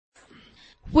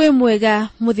We mwega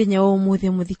muthenya wa umuthi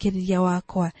muthikiriria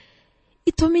wakwa.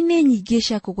 Itumi nĩ nyingĩ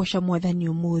cia kũgoca Mwathani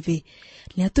umuthi.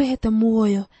 Nĩ atuhete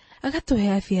muoyo,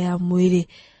 agatuhe afya ya mwĩrĩ,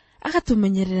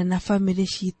 agatumenyerera na family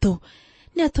citũ.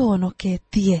 Nĩ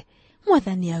atuhonoketie.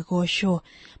 Mwathani agocwo.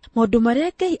 Maũndũ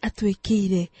marĩa Ngai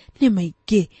atwĩkĩire nĩ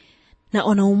maingĩ. Na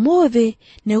ona umuthi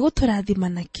nĩ gũtũrathima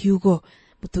na kiugo.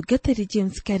 Mũtungatĩri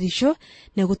James Karisho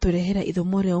nĩ gũtũrehera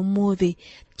ithomo rĩa umuthi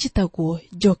chitagwo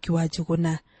Njoki wa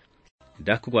Njuguna.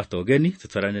 Ndakugwata ũgeni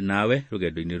tũtwarane nawe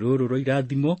rũgendo-inĩ rũrũ rwa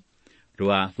irathimo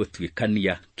rwa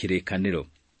gũtuĩkania kĩrĩkanĩro.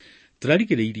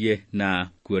 Tũrarigĩrĩirie na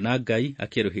kuona Ngai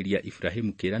akĩerũhĩria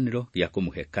Iburahimu kĩĩranĩro gĩa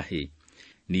kũmũhe kahĩĩ.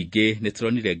 Ningĩ nĩ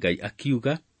tũronire Ngai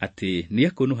akiuga atĩ nĩ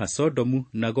ekũnũha Sodomu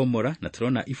na Gomora, na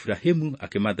tũrona Iburahimu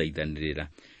akĩmathaithanĩrĩra.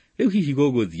 Rĩu hihi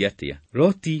gũgũthiĩ atĩa?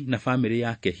 Loti na famĩlĩ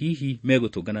yake hihi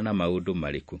megũtũngana na maũndũ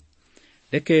marĩkũ?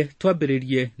 Reke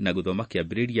twambĩrĩrie na gũthoma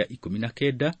kĩambĩrĩria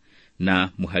 19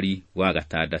 na mũhari wa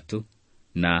 6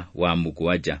 na wa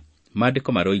 7.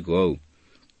 Maandĩko maroiga ũũ: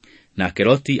 Nake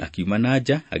Loti akiuma na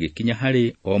nja agĩkinya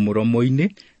harĩ o mũromo-inĩ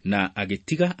na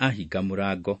agĩtiga ahinga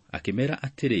mũrango, akĩmera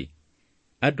atĩrĩ,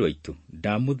 andũ aitũ,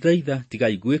 ndamũthaitha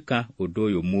tigai gwĩka ũndũ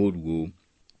ũyũ mũũru ũũ.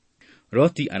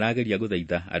 Loti arageria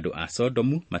gũthaitha andũ a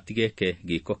Sodomu matigeke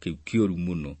gĩko kĩu kĩũru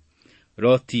mũno.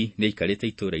 Loti nĩ aikarĩte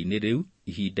itũũra-inĩ rĩu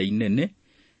ihinda inene,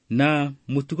 na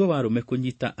mũtugo wa arũme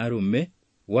kũnyita arũme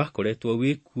wakoretwo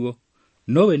wĩkuo,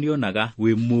 nowe nĩonaga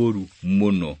wĩ mũũru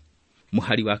mũno.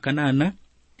 Mũhari wa 8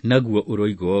 naguo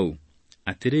ũroiga ũũ: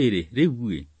 atĩrĩrĩ,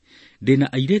 rĩu ndĩna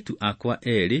airĩtu akwa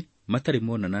erĩ matarĩ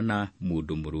monana na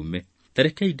mũndũ mũrũme.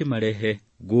 Tarekei ndĩmarehe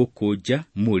gũkũ nja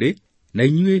mũrĩ, na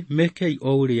inyuĩ mekei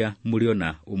o ũrĩa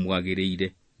mũrĩona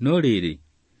ũmwagĩrĩire. No rĩrĩ,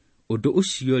 ũndũ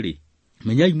ũcio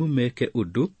menyai mũmeke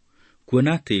ũndũ,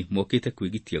 kuona atĩ mokĩte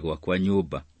kwĩgitia gwakwa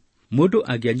nyũmba. Mũndũ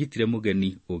angĩanyitire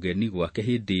mũgeni ũgeni gwake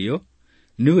hĩndĩ ĩyo,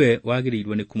 niwe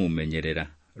wagĩrĩirwo nĩ kũmũmenyerera.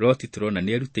 Loti tũrona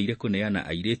nĩ erutĩire kũneana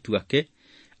airĩtu ake,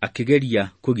 akĩgeria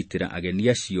kũgitĩra ageni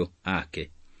acio ake.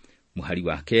 Mũhari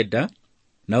wa 9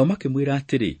 nao makĩmwĩra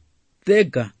atĩrĩ,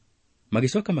 thenga.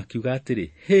 Magĩcoka makiuga atĩrĩ,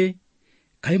 hĩ,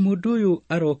 kaĩ mũndũ ũyũ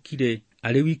arokire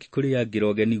arĩ wiki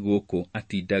kũrĩangira ũgeni gũkũ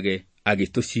atindage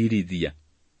agĩtũcirithia?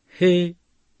 Hĩ,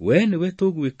 we nĩwe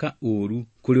tũgwĩka ũũru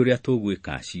kũrĩ ũrĩa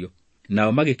tũgwĩka acio.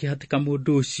 Nao magĩkĩhatĩka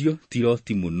mũndũ ũcio ti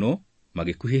Loti mũno,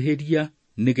 magĩkuhĩhĩria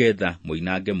nĩgetha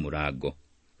moinange mũrango.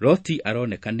 Loti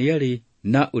aroneka nĩ arĩ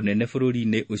na ũnene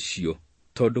bũrũri-inĩ ũcio,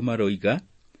 tondũ maroiga,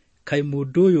 kaĩ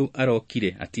mũndũ ũyũ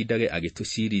arokire atindage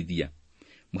agĩtũcirithia.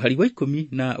 Mũhari wa 10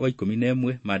 na wa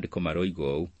 11 maandĩko maroiga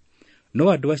ũũ: no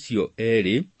andũ acio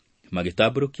erĩ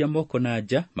magĩtambũrũkia moko na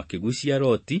nja, makĩgucia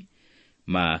Loti,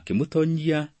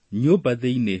 makĩmũtonyia nyũmba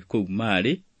thĩinĩ kũu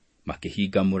marĩ,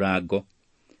 makĩhinga mũrango.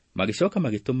 Magĩcoka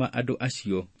magĩtũma andũ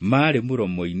acio marĩ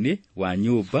mũromo-inĩ wa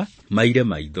nyũmba maire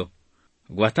maitho,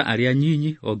 gwata arĩa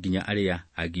nyinyi o nginya arĩa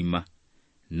agima,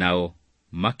 nao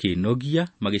makĩnogia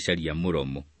magĩcaria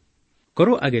mũromo.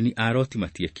 Korwo ageni a Loti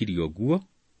matiekire ũguo,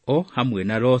 o hamwe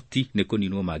na Loti nĩ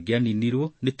kũninwo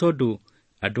mangĩaninirwo, nĩ tondũ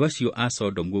andũ acio a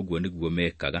Sodomu ũguo nĩguo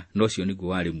mekaga, no cio nĩguo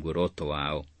warĩ muoroto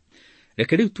wao.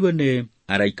 Reke rĩu tuone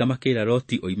araika makĩra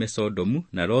Loti oime Sodomu,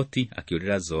 na Loti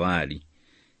akĩũrĩra Zoari.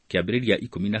 Kĩambĩrĩria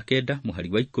 19 mũhari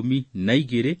wa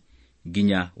 12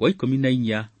 nginya wa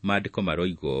 14 maandĩko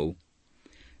maroiga ũũ: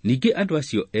 ningĩ andũ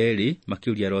acio erĩ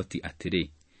makĩũria Loti atĩrĩ,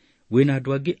 wĩna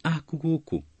andũ angĩ aku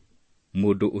gũkũ?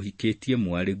 Mũndũ ũhikĩtie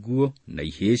mwarĩ guo na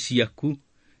ihĩĩ ciaku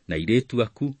na airĩtu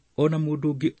aku, ona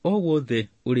mũndũ ũngĩ o wothe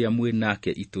ũrĩa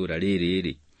mwĩnake itũũra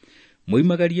rĩrĩ,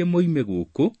 moimagarie moime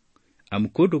gũkũ, amu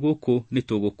kũndũ gũkũ nĩ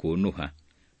tũgũkũnũha.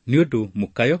 Nĩ ũndũ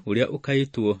mũkayo ũrĩa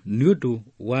ũkaĩtwo nĩ ũndũ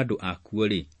wa andũ akuo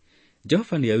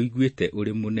Jehova nĩ aũiguĩte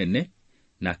ũrĩ mũnene,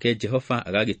 nake Jehova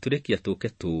agagĩtũrekia tũke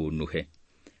tũnũhe.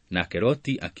 Nake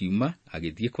Loti akiuma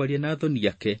agĩthiĩ kwaria na thoni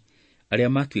yake arĩa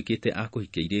matuĩkĩte a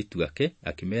kũhikia airĩtu ake,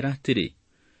 akĩmera atĩrĩ,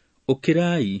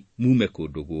 ũkĩrai mume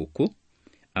kũndũ gũkũ,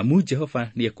 amu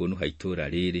Jehova nĩ ekũnũha itũũra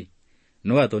rĩrĩ.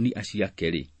 No athoni acio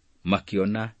ake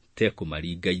makĩona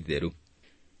tekũmaringa itherũ.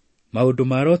 Maũndũ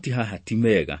ma Loti haha ti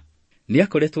mega. Nĩ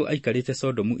akoretwo aikarĩte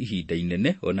Sodomu ihinda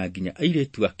inene, ona nginya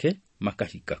airĩtu ake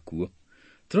makahika kuo.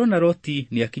 Tũrona Loti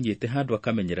nĩ akinyĩte handũ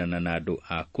akamenyerana na andũ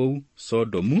a kũu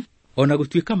Sodomu, ona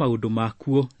gũtuĩka maũndũ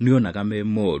makuo nĩonaga me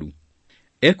moru.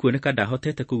 Ekuoneka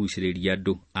ndahotete kũgucĩrĩria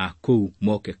andũ a kũu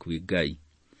moke kwĩ Ngai.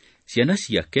 Ciana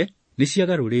ciake nĩ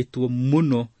ciagarũrĩtwo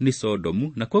mũno nĩ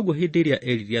Sodomu, na kwoguo hĩndĩ ĩrĩa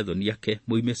erire athoni yake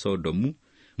moime Sodomu,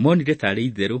 monire tarĩ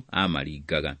itherũ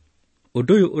amaringaga.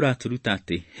 Ũndũ ũyũ ũratũruta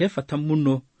atĩ he bata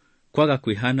mũno kwaga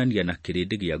kwĩhanania na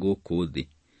kĩrĩndĩ gĩa gũkũ thĩ.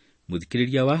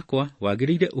 Mũthikĩrĩria wakwa,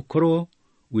 wagĩrĩire ũkorwo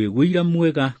wĩ wĩira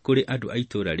mwega kũrĩ andũ a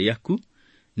itũũra rĩaku,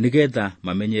 nĩgetha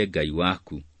mamenye Ngai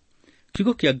waku.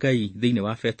 Kiugo kĩa Ngai thĩinĩ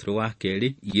wa Petro wa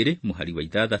kerĩ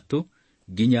 2:6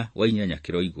 nginya 8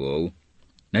 kĩroigwo ũũ: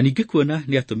 Na ningĩ kuona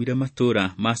nĩ atũmire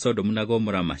matũũra ma Sodomu na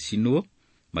Gomora macinwo,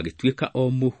 magĩtuĩka o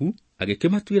mũhu,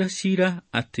 agĩkĩmatuĩra ciira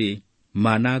atĩ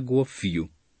manangwo biũ,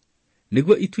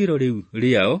 nĩguo ituĩro rĩu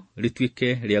rĩao rĩtuĩke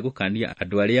rĩa gũkania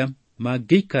andũ arĩa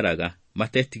mangĩikaraga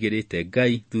matetigĩrĩte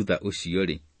Ngai thutha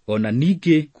ũcio-rĩ. Ona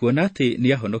ningĩ kuona atĩ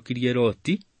nĩ ahonokirie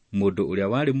Loti, mũndũ ũrĩa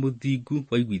warĩ mũthingu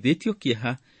waiguithĩtio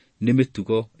kĩeha nĩ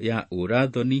mĩtugo ya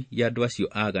ũrathoni ya andũ acio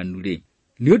aganu-rĩ.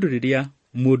 Nĩ ũndũ rĩrĩa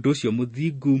mũndũ ũcio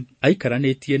mũthingu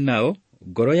aikaranĩtie nao,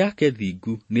 ngoro yake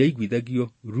thingu nĩ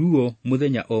aiguithagio ruo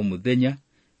mũthenya o mũthenya,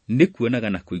 nĩ kuonaga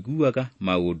na kũiguaga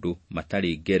maũndũ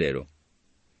matarĩ ngerero.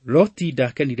 Loti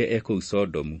ndakenire kũu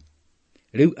Sodomu.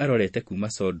 Rĩu arorete kuma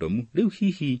Sodomu, rĩu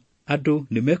hihi andũ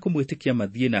nĩ mekũmwĩtĩkia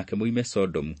mathiĩ nake moime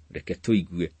Sodomu, reke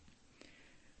tũigue.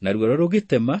 Na ruoro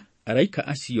rũgĩtema, araika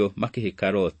acio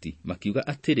makĩhĩka Loti, makiuga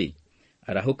atĩrĩ,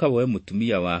 arahũka woe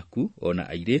mũtumia waku ona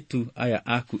airĩtu aya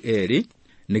aku erĩ,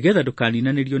 nĩgetha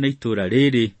ndũkaninanĩrio na itũũra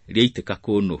rĩrĩ rĩaitĩka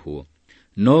kũnuhwo.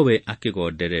 Nowe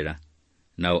akĩgonderera.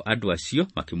 Nao andũ acio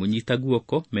makĩmũnyita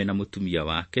guoko mena mũtumia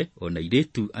wake ona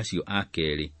airĩtu acio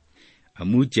akerĩ,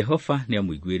 amu Jehova nĩ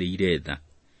amũiguĩrĩire tha.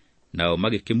 Nao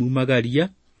magĩkĩmumagaria,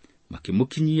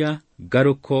 makĩmũkinyia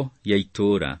ngarũko ya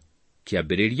itũũra.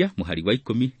 Kĩambĩrĩria mũhari wa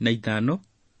 15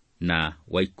 na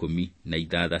wa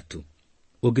 16.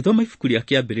 Ũngĩthoma ibuku rĩa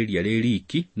Kĩambĩrĩria rĩ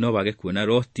riki, no wage kuona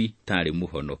Loti tarĩ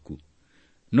mũhonoku.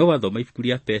 No wathoma ibuku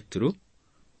rĩa Petro,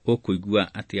 ũkũigua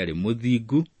atĩ arĩ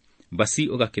mũthingu, basi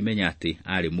ũgakĩmenya atĩ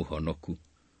arĩ mũhonoku.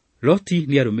 Loti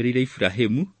nĩ arũmĩrĩire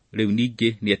Iburahimu, rĩu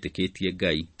ningĩ nĩ etĩkĩtie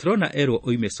Ngai. Tũrona erwo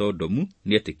oime Sodomu,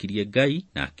 nĩ etĩkirie Ngai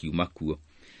na akiuma kuo.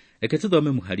 Reke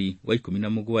tũthome mũhari wa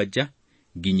 17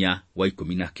 nginya wa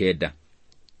 19.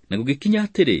 Na gũgĩkinya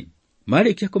atĩrĩ,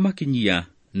 marĩkia kũmakinyia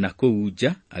na kũu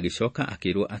nja, agĩcoka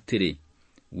akĩrwo atĩrĩ,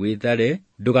 wĩthare,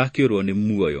 ndũgakĩũrwo nĩ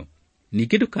muoyo.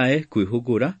 Ningĩ ndũkae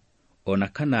kwĩhũgũra, ona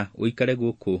kana ũikare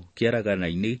gũkũ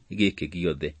kĩaragana-inĩ gĩkĩ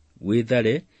gĩothe.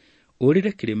 Wĩthare,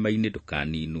 ũrĩre kĩrĩma-inĩ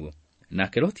ndũkaninwo.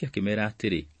 Nake Loti akĩmera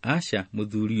atĩrĩ, aca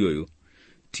mũthuri ũyũ,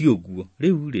 ti ũguo.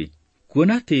 Rĩu-rĩ,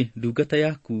 kuona atĩ ndungata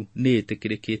yaku nĩ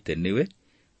ĩtĩkĩrĩkĩte nĩwe,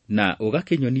 na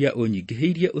ũgakĩnyonia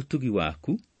ũnyingĩhĩirie ũtugi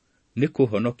waku, nĩ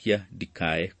kũhonokia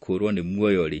ndikae kũrwo nĩ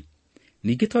muoyo-rĩ.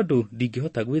 Ningĩ tondũ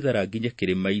ndingĩhota gwĩthara nginye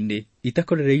kĩrĩma-inĩ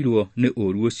itakorereirwo nĩ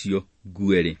ũũru ũcio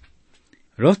ngue-rĩ.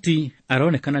 Loti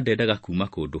aronekana ndendaga kuma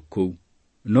kũndũ kũu,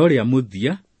 no rĩa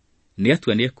mũthia nĩ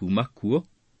atua nĩ ekuma kuo,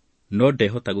 no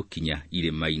ndehota gũkinya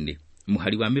irĩma-inĩ.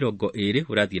 Mũhari wa 20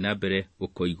 ũrathiĩ na mbere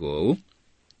ũkoiga ũũ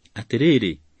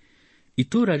atĩrĩrĩ,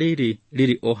 itũũra rĩrĩ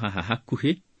rĩrĩ o haha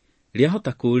hakuhĩ,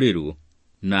 rĩahota kũũrĩrwo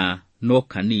na no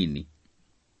kanini.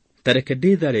 Tareke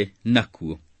ndĩthare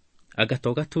nakuo, anga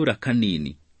to gatũũra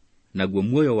kanini, naguo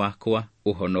muoyo wakwa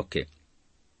ũhonoke.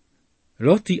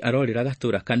 Loti arorĩra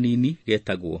gatũũra kanini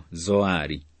getagwo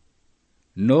Zoari.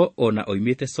 No ona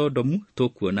oimĩte Sodomu,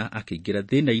 tũkuona akĩingĩra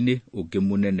thĩna-inĩ ũngĩ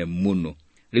mũnene mũno.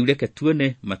 Rĩu reke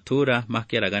tuone matũũra ma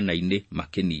kĩaragana-inĩ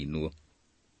makĩninwo.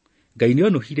 Ngai nĩ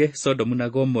onuhire Sodomu na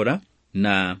Gomora,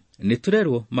 na nĩ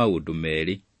tũrerwo maũndũ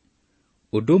merĩ.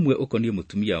 Ũndũ ũmwe ũkoniĩ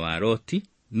mũtumia wa Loti,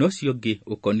 no ũcio ũngĩ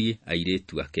ũkoniĩ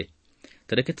airĩtu ake.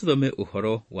 Tareke tũthome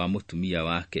ũhoro wa mũtumia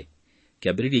wake.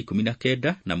 Kĩambĩrĩria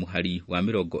 19 na mũhari wa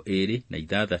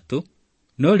 26.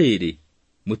 No rĩrĩ,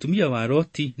 mũtumia wa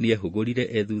Loti nĩ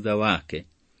ehũgũrire thutha wake,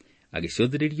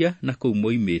 agĩcũthĩrĩria na kũu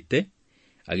moimĩte,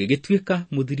 agĩgĩtuĩka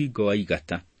mũthiringo wa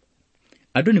igata.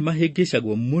 Andũ nĩ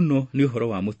mahĩngĩcagwo mũno nĩ ũhoro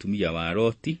wa mũtumia wa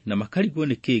Loti, na makarigwo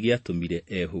nĩ kĩĩ gĩatũmire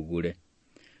ehũgũre.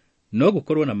 No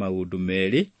gũkorwo na maũndũ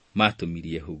merĩ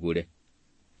matũmirie ehũgũre.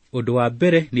 Ũndũ wa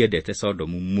mbere, nĩ endete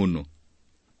Sodomu mũno.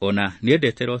 Ona nĩ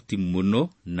endete Loti mũno,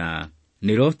 na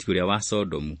nĩ Loti ũrĩa wa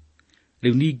Sodomu.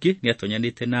 Rĩu ningĩ nĩ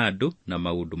atonyanĩte na andũ na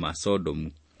maũndũ ma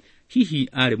Sodomu. Hihi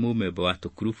arĩ mũmemba wa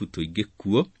tũkurubu tũingĩ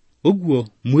kuo, ũguo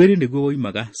mwĩrĩ nĩguo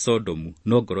woimaga Sodomu,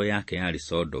 no ngoro yake yarĩ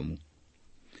Sodomu.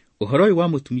 Ũhoro ũyũ wa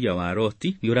mũtumia wa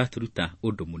Loti nĩ ũratũruta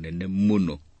ũndũ mũnene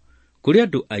mũno. Kũrĩ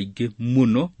andũ aingĩ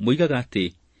mũno moigaga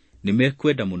atĩ nĩ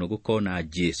mekwenda mũno gũkona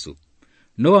Jesũ,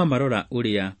 no wamarora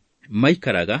ũrĩa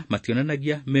maikaraga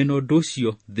mationanagia mena ũndũ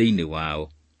ũcio thĩinĩ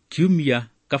wao. Kiumia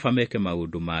kaba meke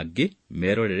maũndũ mangĩ,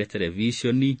 merorere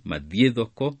televisioni, mathiĩ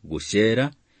thoko,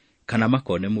 gũcera, kana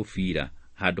makone mũbira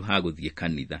handũ ha gũthiĩ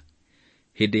kanitha.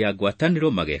 Hĩndĩ ya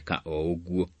ngwatanĩro mageka o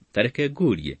ũguo. Tareke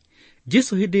ngũrie,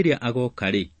 Jesũ hĩndĩ ĩrĩa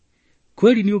agoka-rĩ,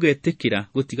 kweri nĩ ũgetĩkĩra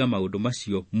gũtiga maũndũ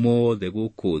macio mothe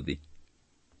gũkũ thĩ?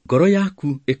 Ngoro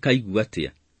yaku ĩkaigua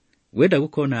atĩa? Wenda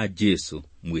gũkona Jesũ,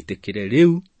 mwĩtĩkĩre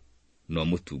rĩu, no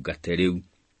mũtungate rĩu.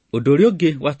 Ũndũ ũrĩa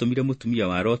ũngĩ watũmire mũtumia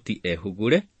wa Loti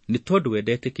ehũgũre nĩ tondũ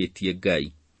wendetĩkĩtie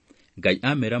Ngai. Ngai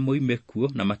amera moime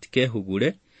kuo na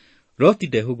matikehugure. Loti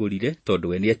ndehugurire tondu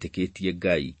we nĩetĩkĩtie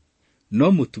Ngai,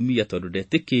 no mutumia tondu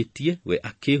ndetĩkĩtie we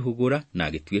akĩhugura na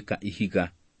agĩtuĩka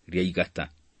ihiga rĩa igata.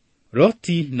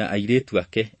 Loti na airĩtu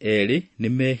ake erĩ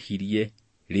nĩmehirie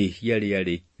rĩhia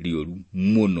rĩarĩ rĩũru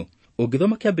mũno.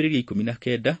 Ũngĩthoma kĩambĩrĩria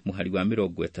 19 mũhari wa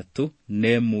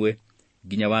 31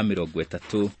 nginya wa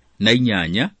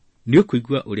 38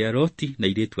 nĩũkũigua ũrĩa Loti na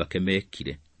airĩtu ake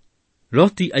mekire.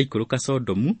 Loti aikũrũka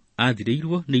Sodomu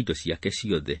athirĩirwo nĩ indo ciake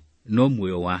ciothe, no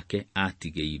muoyo wake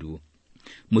atigĩirwo.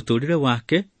 Mũtũrĩre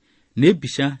wake nĩ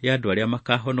mbica ya andũ arĩa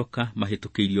makahonoka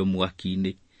mahĩtũkĩirio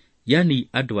mwaki-inĩ, yani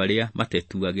andũ arĩa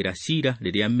matetuagĩra cira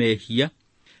rĩrĩa mehia,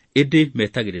 ĩndĩ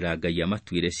metagĩrĩra Ngai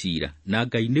amatuĩre cira, na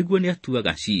Ngai nĩguo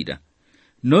nĩatuaga cira.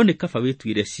 No nĩ kaba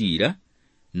wĩtuĩre cira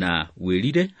na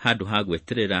wĩrire handũ ha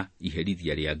gweterera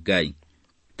iherithia rĩa Ngai.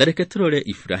 Tareke tũrore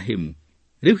Iburahimu.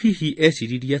 Rĩu hihi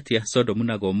eciririe atĩa Sodomu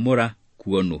na Gomora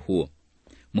kuonuhwo?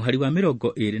 Mũhari wa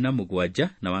 27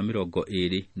 na wa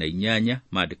 28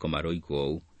 maandĩko maroiga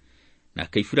ũũ.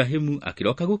 Nake Iburahimu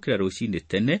akĩroka gũkĩra rũcinĩ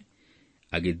tene,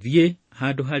 agĩthiĩ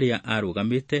handũ harĩa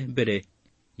arũgamĩte mbere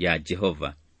ya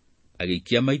Jehova.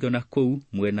 Agĩikia maitho na kũu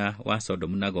mwena wa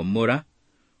Sodomu na Gomora,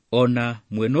 ona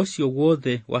mwena ũcio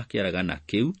wothe wa kĩaragana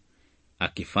kĩu,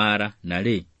 akĩbara na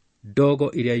rĩ, ndogo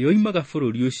ĩrĩa yoimaga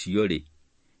bũrũri ũcio rĩ,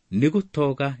 nĩ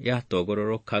gũtoga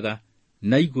yatogororokaga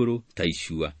na igũrũ ta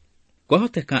icua.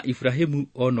 Kwahoteka Iburahimu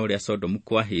ona ũrĩa Sodomu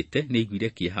kwahĩte nĩaiguire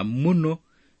kĩeha mũno,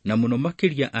 na mũno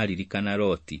makĩria aririkana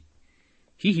Loti.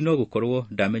 Hihi no gũkorwo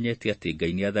ndamenyete atĩ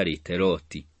Ngai nĩatharĩte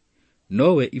Loti,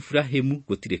 nowe Iburahimu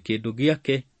gũtirĩ kĩndũ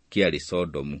gĩake kĩarĩ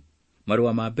Sodomu.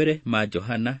 Marũa ma mbere ma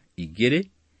Johana 2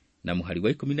 na mũhari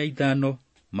wa 15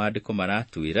 maandĩko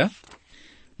maratwĩra,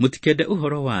 mũtikende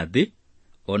ũhoro wa thĩ,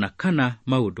 ona kana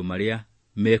maũndũ marĩa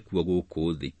mekuo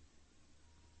gũkũ thĩ.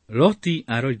 Loti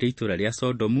arorire itũũra rĩa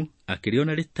Sodomu,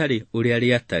 akĩrĩona rĩtarĩ ũrĩa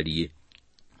rĩatariĩ,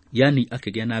 yani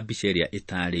akĩgĩa na mbica ĩrĩa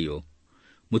ĩtarĩyo.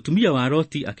 Mũtumia wa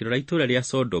Loti akĩrora itũũra rĩa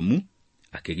Sodomu,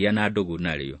 akĩgĩa na ndũgũ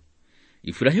narĩo.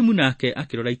 Iburahimu nake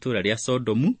akĩrora itũũra rĩa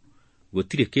Sodomu,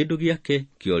 gũtirĩ kĩndũ gĩake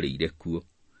kĩorĩire kuo.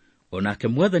 Onake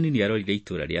Mwathani nĩarorire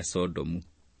itũũra rĩa Sodomu,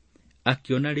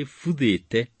 akĩona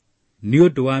rĩbuthĩte nĩ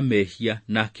ũndũ wa mehia,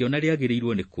 na akĩona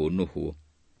rĩagĩrĩirwo nĩ kũnũhwo.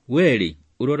 Weri,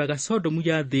 ũroraga Sodomu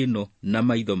ya thĩ ĩno na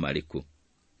maitho marĩkũ?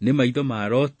 Nĩ maitho ma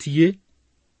Loti?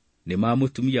 Nĩ ma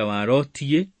mũtumia wa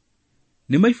Loti?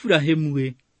 Nĩ ma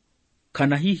Iburahimu?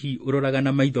 Kana hihi ũroraga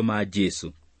na maitho ma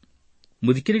Jesu?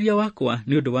 Mũthikĩrĩria wakwa,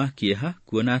 nĩ ũndũ wa kĩeha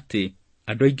kuona atĩ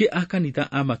andũ aingĩ a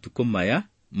kanitha a matukũ maya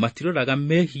matiroraga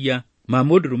mehia ma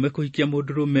mũndũrũme kũhikia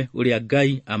mũndũrũme ũrĩa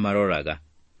Ngai amaroraga.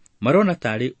 Marona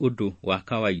tarĩ ũndũ wa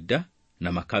kawaida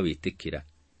na makawĩtĩkĩra.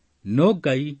 No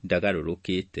Ngai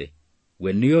ndagarũrũkĩte.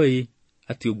 We nĩoĩ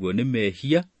atĩ ũguo nĩ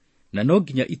mehia, na no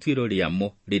nginya ituĩro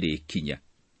rĩamo rĩrĩkinya.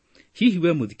 Hihi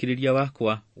we mũthikĩrĩria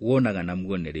wakwa wonaga na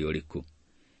muonere ũrĩkũ?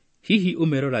 Hihi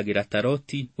ũmeroragĩra ta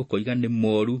Loti ũkoiga nĩ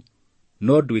moru,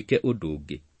 no ndwĩke ũndũ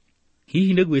ũngĩ?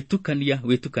 Hihi nĩ gwĩtukania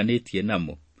wĩtukanĩtie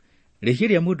namo? Rĩhia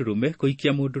rĩa mũndũrũme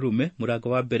kũhikia mũndũrũme, mũrango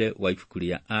wa mbere wa ibuku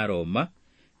rĩa Aroma,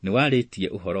 nĩ warĩtie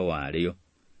ũhoro warĩo,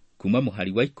 kuma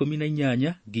mũhari wa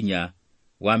 18 nginya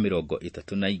wa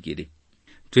 32.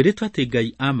 Twĩrĩtwo atĩ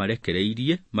Ngai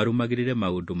amarekereirie marũmagĩrĩre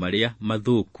maũndũ marĩa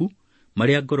mathũku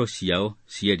marĩa ngoro ciao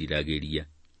cieriragĩria.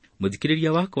 Mũthikĩrĩria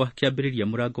wakwa, kĩambĩrĩria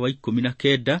mũrango wa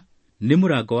 19 nĩ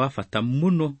mũrango wa bata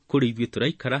mũno kũrĩ ithuĩ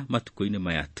tũraikara matukũ-inĩ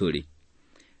maya tũrĩ.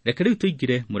 Reke rĩu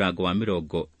tũingĩre mũrango wa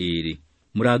 20.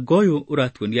 Mũrango ũyũ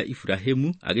ũratuonia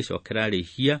Iburahimu agĩcokera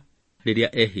rĩhia rĩrĩa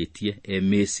ehĩtie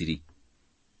Misiri.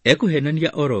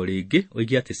 Ekũhenania oro rĩngĩ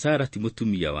oige atĩ Sara ti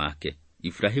mũtumia wake.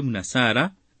 Iburahimu na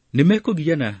Sara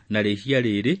nĩmekũgiana na rĩhia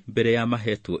rĩrĩ mbere ya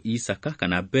mahetwo Isaka,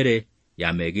 kana mbere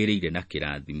ya megĩrĩire na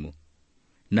kĩrathimo.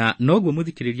 Na noguo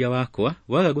mũthikĩrĩria wakwa,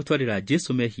 waga gũtwarĩra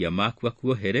Jesu mehia maku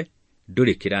akuohere,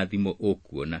 ndũrĩ kĩrathimo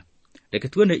ũkuona. Reke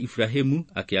tuone Iburahimu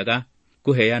akĩaga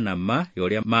kũheana ma ya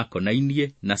ũrĩa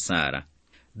makonainie na Sara.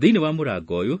 Thĩinĩ wa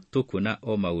mũrango ũyũ tũkuona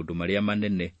o maũndũ marĩa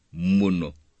manene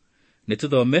mũno.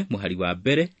 Nĩtũthome mũhari wa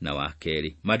mbere na wa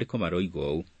kerĩ, maandĩko maroiga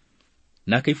ũũ.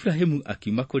 Nake Iburahimu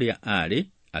akiuma kũrĩa arĩ,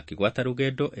 akĩgwata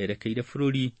rũgendo erekeire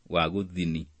bũrũri wa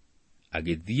gũthini.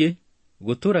 Agĩthiĩ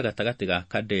gũtũũra gatagatĩ ga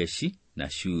Kadeshi na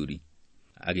Shuri.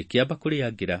 Agĩkĩamba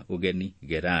kũrĩangĩra ũgeni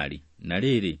Gerari. Na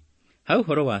rĩrĩ, hau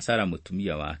ũhoro wa Sara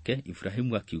mũtumia wake,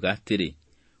 Iburahimu akiuga atĩrĩ,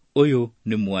 ũyũ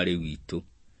nĩ mwarĩ witũ.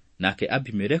 Nake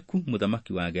Abimeleku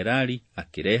mũthamaki wa Gerari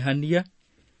akĩrehania,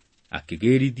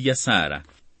 akĩgĩrithia Sara.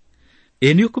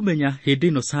 Nĩ ũkũmenya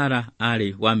hĩndĩ ĩno Sara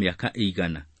arĩ wa mĩaka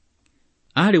ĩigana?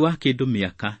 Arĩ wa kĩndũ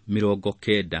mĩaka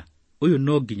 90. uyu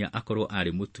no nginya akorwo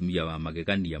ari mutumia wa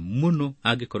magegania muno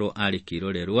angikorwo ari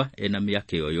kirorerwa ena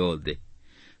miaka yo yothe.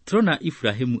 Turona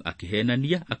Iburahimu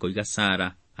akihenania akoiga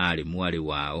Sara ari mwari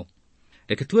wao.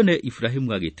 Reke tuone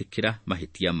Iburahimu agitikira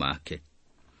mahitia make.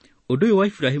 Undu uyu wa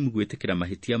Iburahimu gwitikira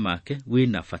mahitia make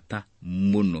wina bata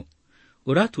muno.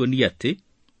 Uratuonia ati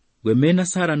we mena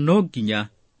Sara no nginya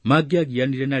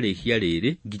magiagianire na rihia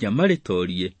riri nginya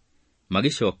maritorie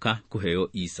magicoka kuheo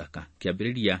Isaka.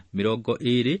 Kiambiriria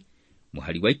 20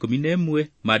 muhari wa 11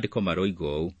 maandiko maroiga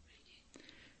uu.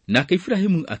 Nake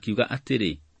Iburahimu akiuga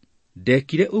atiri,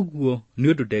 ndekire uguo ni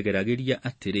undu ndegeragiria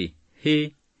atiri,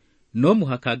 no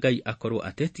muhaka Ngai akorwo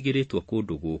atetigiritwo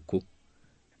kundu guku,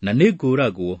 na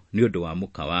ninguragwo ni undu wa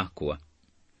muka wakwa.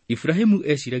 Iburahimu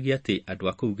eciragia ati andu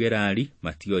a kuu Gerari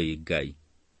matioi Ngai,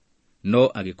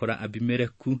 no agikora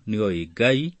Abimeleku nioi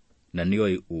Ngai na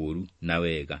nioi uru na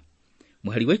wega.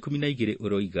 Muhari wa 12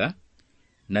 uroiga,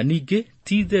 na ningi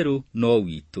ti theru no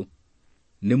witu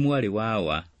ni mwari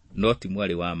wawa no ti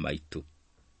mwari wa maitu,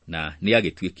 na ni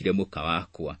agituikire muka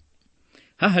wakwa.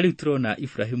 Haha riu turona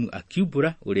Iburahimu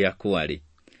akiumbura uria kwari.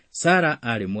 Sara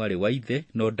ari mwari wa ithe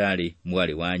no ndari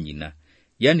mwari wa nyina,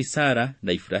 yani Sara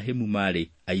na Iburahimu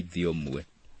mari aithi omwe.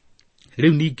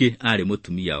 Riu ningi ari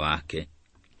mutumia wake.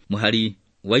 Muhari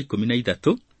wa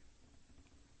 13,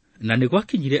 na ni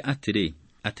gwakinyire atiri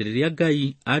riria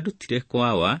Ngai andutire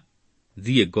kwawa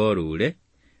thie ngorure,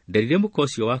 nderire muka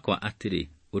ucio wakwa atiri,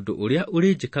 undu uria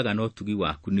urinjikaga no tugi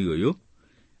waku ni uyu,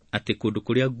 ati kundu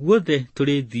kuria guothe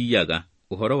turithiaga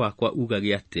uhoro wakwa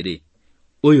ugage atiri,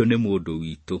 uyu ni mundu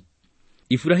witu.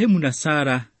 Iburahimu na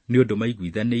Sara ni undu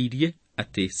maiguithaniirie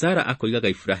ati Sara akoigaga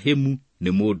Iburahimu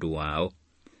ni mundu wao.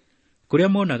 Kuria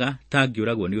monaga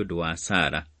tangiuragwo ni undu wa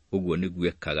Sara, uguo niguo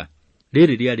ekaga.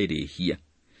 Riri riari rihia.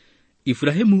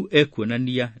 Iburahimu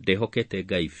ekuonania ndehokete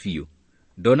Ngai fiu.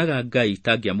 Ndonaga Ngai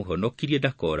tangiamuhonokirie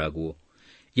ndakoragwo.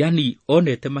 Yani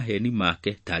onete maheni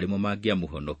make tarimo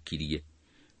mangiamuhonokirie.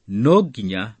 No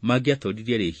nginya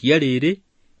mangiatodirie rihia riri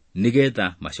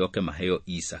nigetha macoke maheo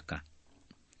Isaka.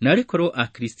 Na rikorwo a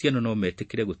Kristiano no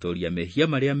metikire gutoria mehia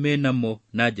maria menamo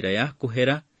na njira ya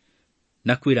kuhera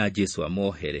na kwira Jesu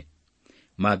amohere.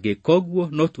 Magikoguo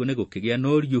no tuone gukigia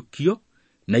no riukio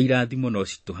na irathimo no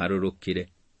cituharurukire.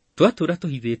 Twatura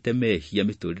tuhithite mehia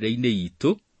miturire-ini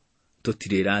itu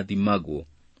tutirirathimagwo.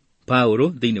 Paulo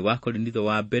thiini wa Korinitho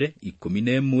wa mbere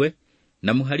 11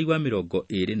 na muhari wa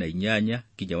 28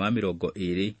 nginya wa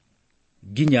 20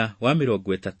 nginya wa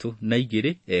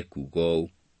 32 ekuga uu.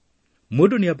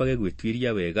 Mundu ni ambage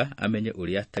gwitwiria wega amenye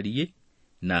uria atariye,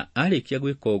 na arikia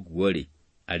gwika uguo ri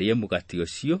arie mugati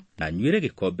ucio na nywire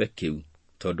gikombe kiu,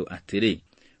 tondu atiri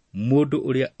mundu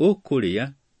uria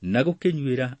ukuria na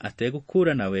gukinywira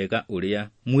ategukura na wega uria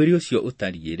mwiri ucio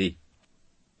utariye ri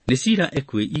ni cira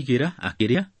ekwiigira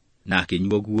akiria na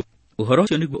akinywa guo. Uhoro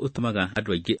ucio niguo utumaga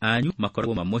andu aingi anyu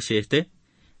makoragwo mamoshete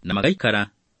na magaikara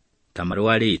ta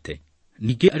marwarite.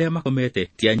 Ningi aria makomete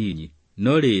ti anyinyi,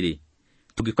 no riri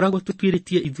tugikoragwo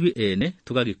tutwiritie ithui ene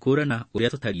tugagikura na uria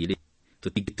tutariye ri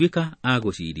tutigituika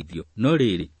agucirithio, no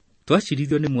riri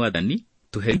twacirithio ni Mwathani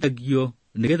tuherithagio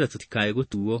nigetha tutikae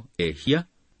gutuo ehia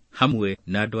hamwe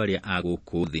na andu aria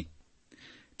aguku thi.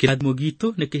 Kirathimo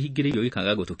gitu nikihingiririo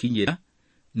gikaga gutukinyira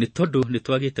ni tondu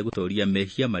nitwagite gutoria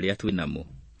mehia maria twinamo.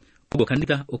 Uguo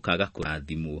kanitha ukaga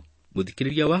kurathimwo.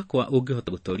 Muthikiriria wakwa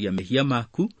ungihota gutoria mehia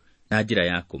maku na njira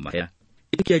ya kumahera.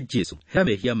 Itikia Jesu hera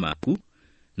mehia maku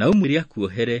na umwire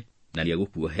akuohere na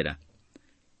niagukuohera.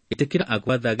 Itikira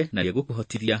agwathage na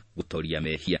niagukuhotithia gutoria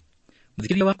mehia.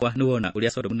 Muthikiriria wakwa ni wona uria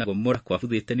Sodomu na Gomora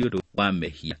kwabuthite ni undu wa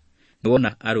mehia. Ni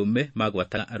wona arume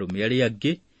magwataga arume aria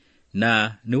angi,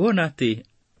 na ni wona ati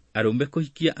arume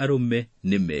kuhikia arume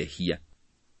ni mehia.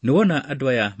 Ni wona andu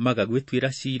aya magagwitwira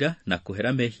cira na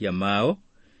kuhera mehia mao,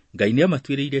 Ngai ni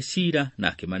amatwiriire cira na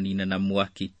akimanina na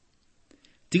mwaki.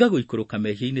 Tiga guikuruka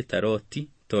mehia-ini ta Loti,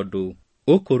 tondu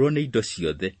ukurwo ni indo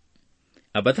ciothe.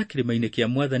 Ambata kirima-ini kia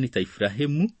Mwathani ta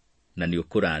Iburahimu na ni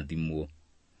ukurathimwo.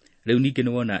 Riu ningi ni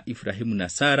wona Iburahimu na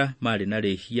Sara mari na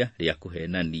rihia ria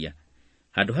kuhenania.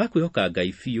 Handu ha kwihoka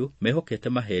Ngai fiu mehokete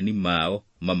maheni mao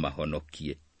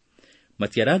mamahonokie.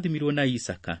 Matiarathimirwo na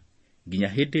Isaka nginya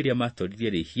hindi iria matoririe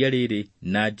rihia riri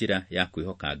na njira ya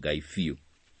kwihoka Ngai fiu.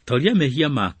 Toria mehia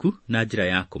maku na njira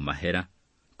ya kumahera.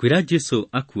 Kwira Jesu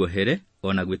akuohere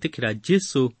ona gwitikira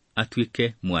Jesu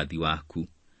atuike mwathi waku.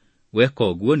 Weka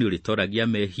uguo ni uritoragia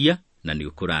mehia na ni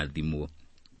ukurathimwo.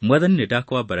 Mwathani ni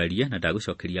ndakwambararia na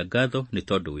ndagucokeria ngatho ni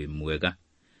tondu wi mwega.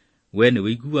 We ni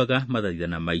wiguaga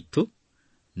mathaithana maitu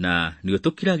na ni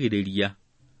utukiragiriria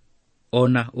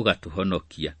ona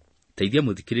ugatuhonokia. Teithia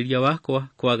muthikiriria wakwa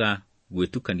kwaga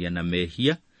gwitukania na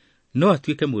mehia, no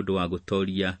atuike mundu wa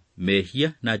gutoria mehia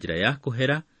na njĩra ya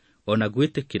kũhera, ona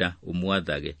gwĩtĩkĩra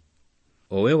ũmwathage.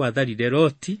 Owe watharire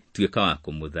Loti, tuĩka wa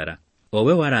kũmũthara.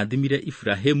 Owe warathimire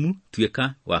Iburahimu,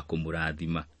 tuĩka wa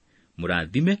kũmũrathima.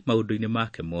 Mũrathime maũndũ-inĩ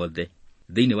make mothe.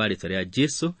 Thĩinĩ wa rĩĩtwa rĩa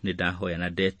Jesũ nĩndahoya na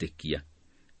ndetĩkia.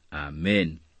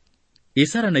 Amen.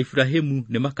 Sara na Iburahimu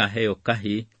nĩmakaheo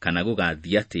kahĩĩ kana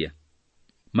gũgathiĩ atĩa?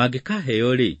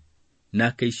 Mangĩkaheo-rĩ,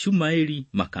 nake Ishumaeli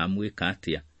makamwĩka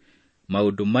atĩa?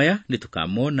 Maũndũ maya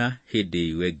nĩtũkamona hĩndĩ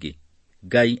ĩyo ĩngĩ.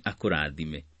 Ngai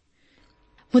akũrathime.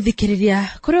 Mũthikĩrĩria,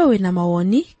 kũrĩ wĩna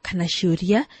mawoni kana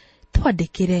ciũria,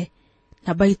 twandĩkĩre.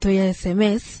 Namba itũ ya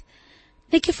SMS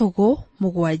nĩ 7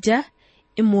 1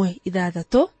 6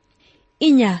 4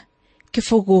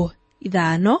 5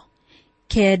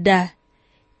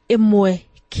 9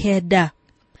 1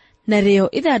 narĩo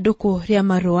ithandũkũ rĩa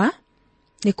marũa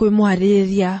nĩ kwĩ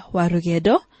mũharĩrĩria wa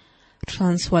rũgendo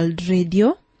Transworld Radio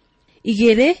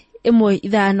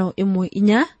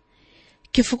 21514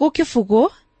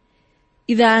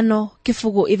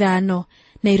 505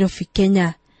 Nairobi,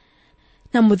 Kenya.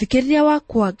 Na mũthikĩrĩria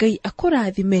wakwa, Ngai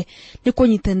akũrathime nĩ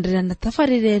kũnyitanĩra na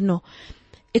tabarĩra ĩno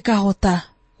ĩkahota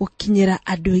gũkinyĩra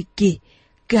andũ aingĩ.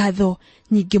 Ngatho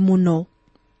nyingĩ mũno.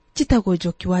 Njĩtagwo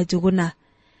Njoki wa Njũgũna,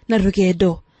 na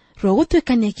rũgendo rwa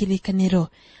gũtuĩkania kĩrĩkanĩro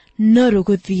no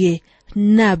rũgũthiĩ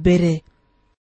na mbere.